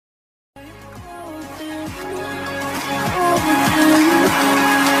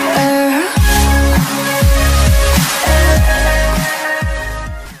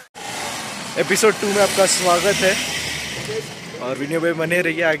Episode 2 में आपका स्वागत है और वीडियो में बने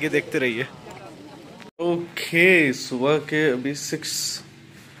रहिए, आगे देखते रहिए। ओके, सुबह के अभी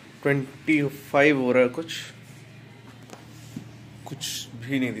 6:25 हो रहा है, कुछ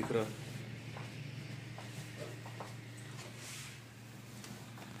भी नहीं दिख रहा।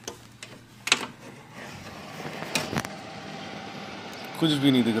 कुछ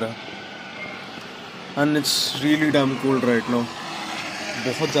भी नहीं दिख रहा and it's really dam cold right now.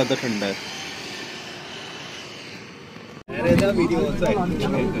 बहुत ज़्यादा ठंडा है।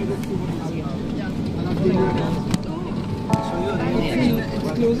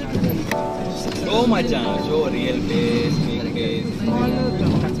 Show macam, show real face, fake face.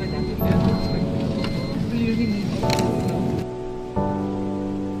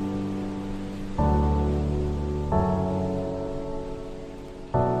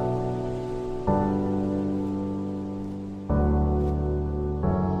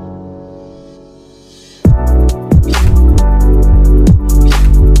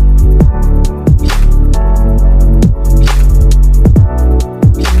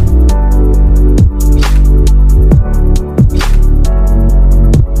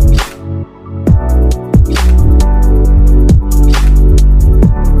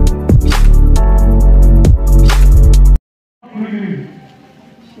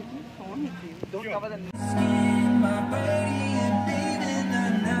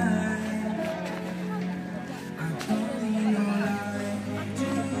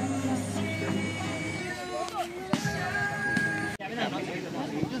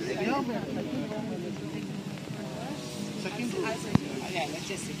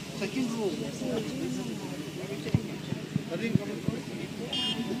 Second rule.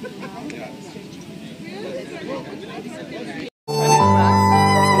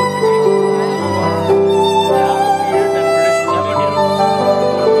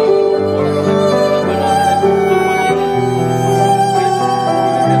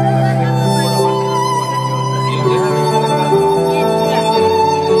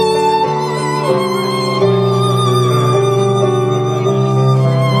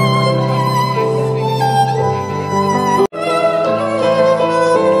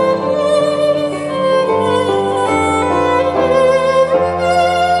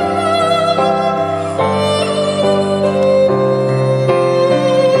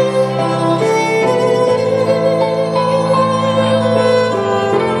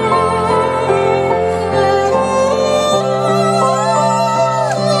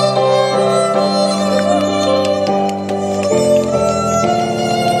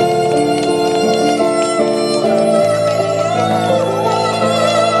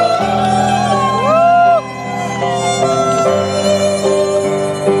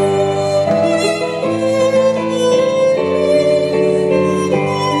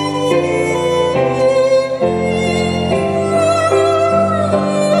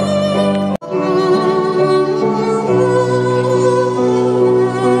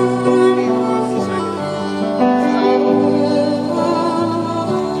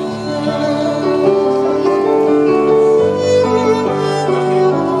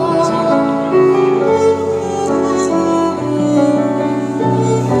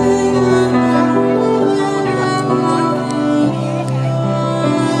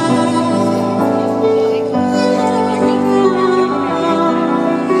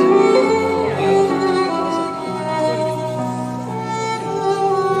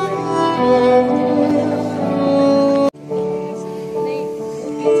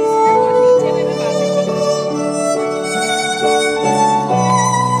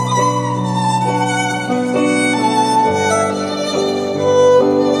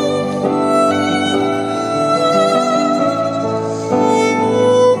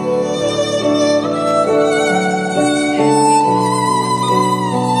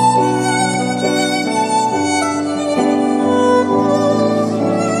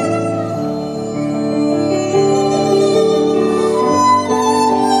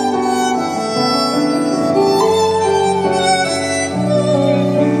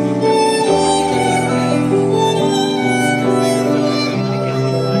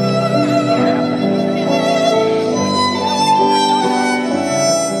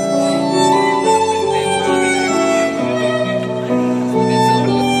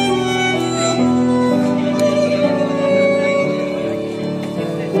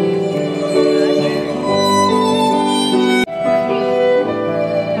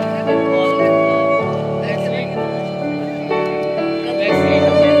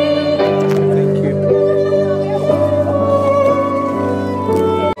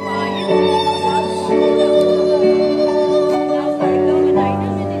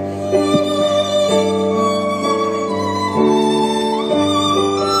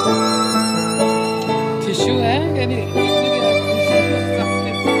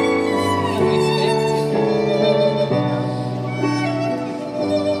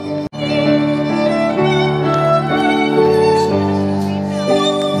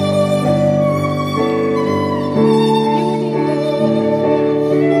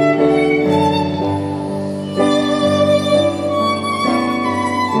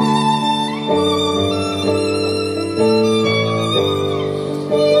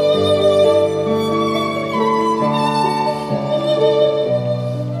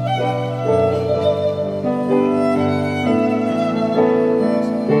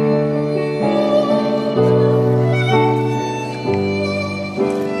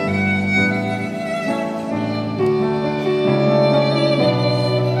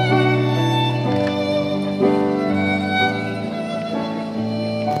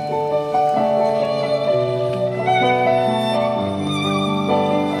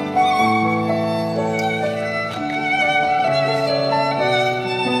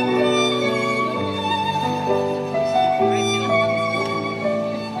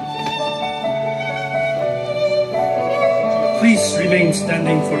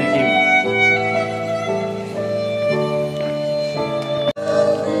 standing for him.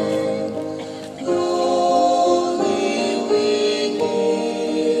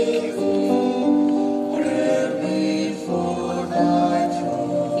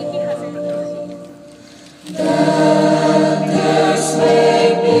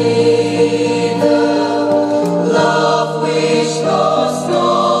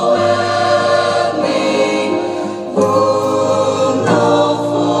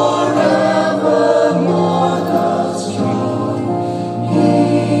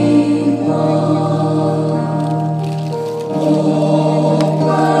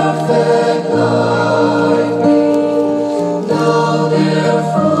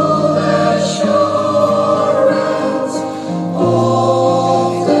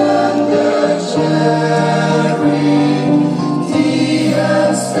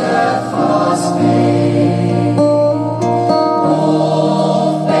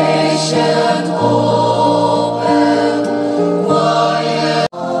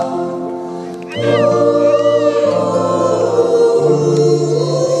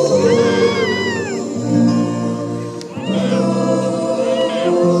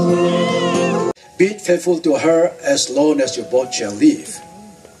 Be faithful to her as long as you both shall live.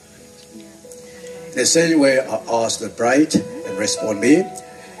 The same way I asked the bride and respond me,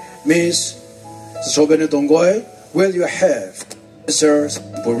 Miss Zuchobeni Donggoy, will you have Sir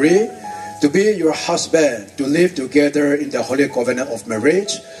Puri to be your husband, to live together in the holy covenant of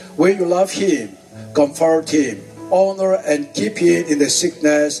marriage? Will you love him, comfort him, honor and keep him in the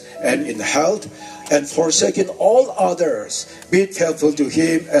sickness and in health, and forsaking all others, be faithful to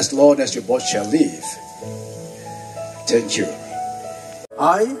him as long as you both shall live? Thank you.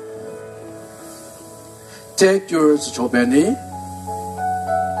 I take your Zuchobeni,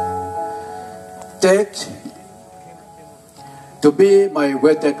 take to be my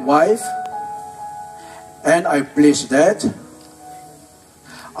wedded wife, and I pledge that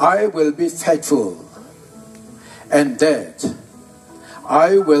I will be faithful and that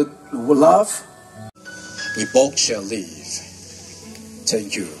I will love. We both shall live.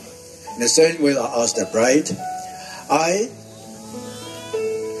 Thank you. In the same way I ask the bride, I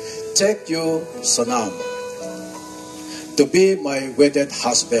take you, Sanam, to be my wedded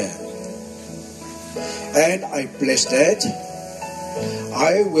husband, and I pledge that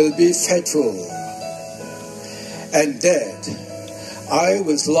I will be faithful and that I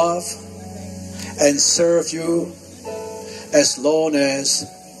will love and serve you as long as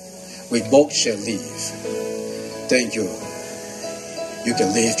we both shall live. Thank you. You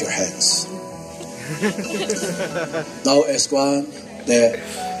can lift your hands. Now as one,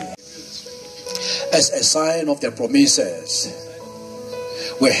 as a sign of the promises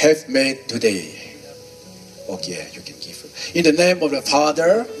we have made today. Okay, you can give it. In the name of the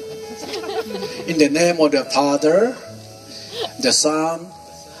Father, in the name of the Father, the Son,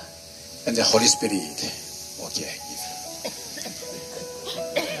 and the Holy Spirit. Okay.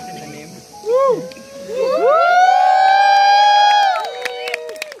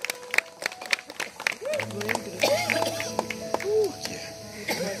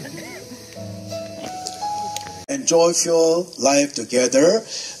 And joyful life together.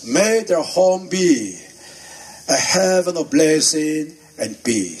 May their home be a heaven of blessing and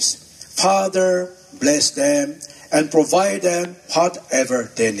peace. Father, bless them and provide them whatever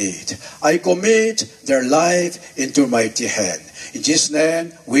they need. I commit their life into mighty hand. In Jesus'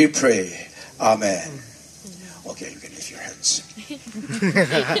 name we pray. Amen. Okay, you can lift your hands.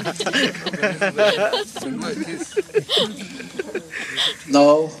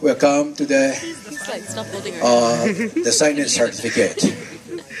 Now we come to the signing certificate.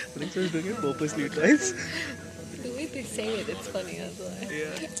 Purposely twice. The way they say it, it's funny as well.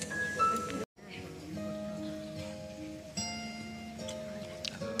 Yeah.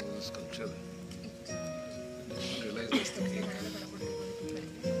 Sculpture. I didn't realize that's the cake.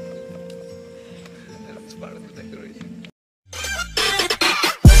 And it's part of the decoration.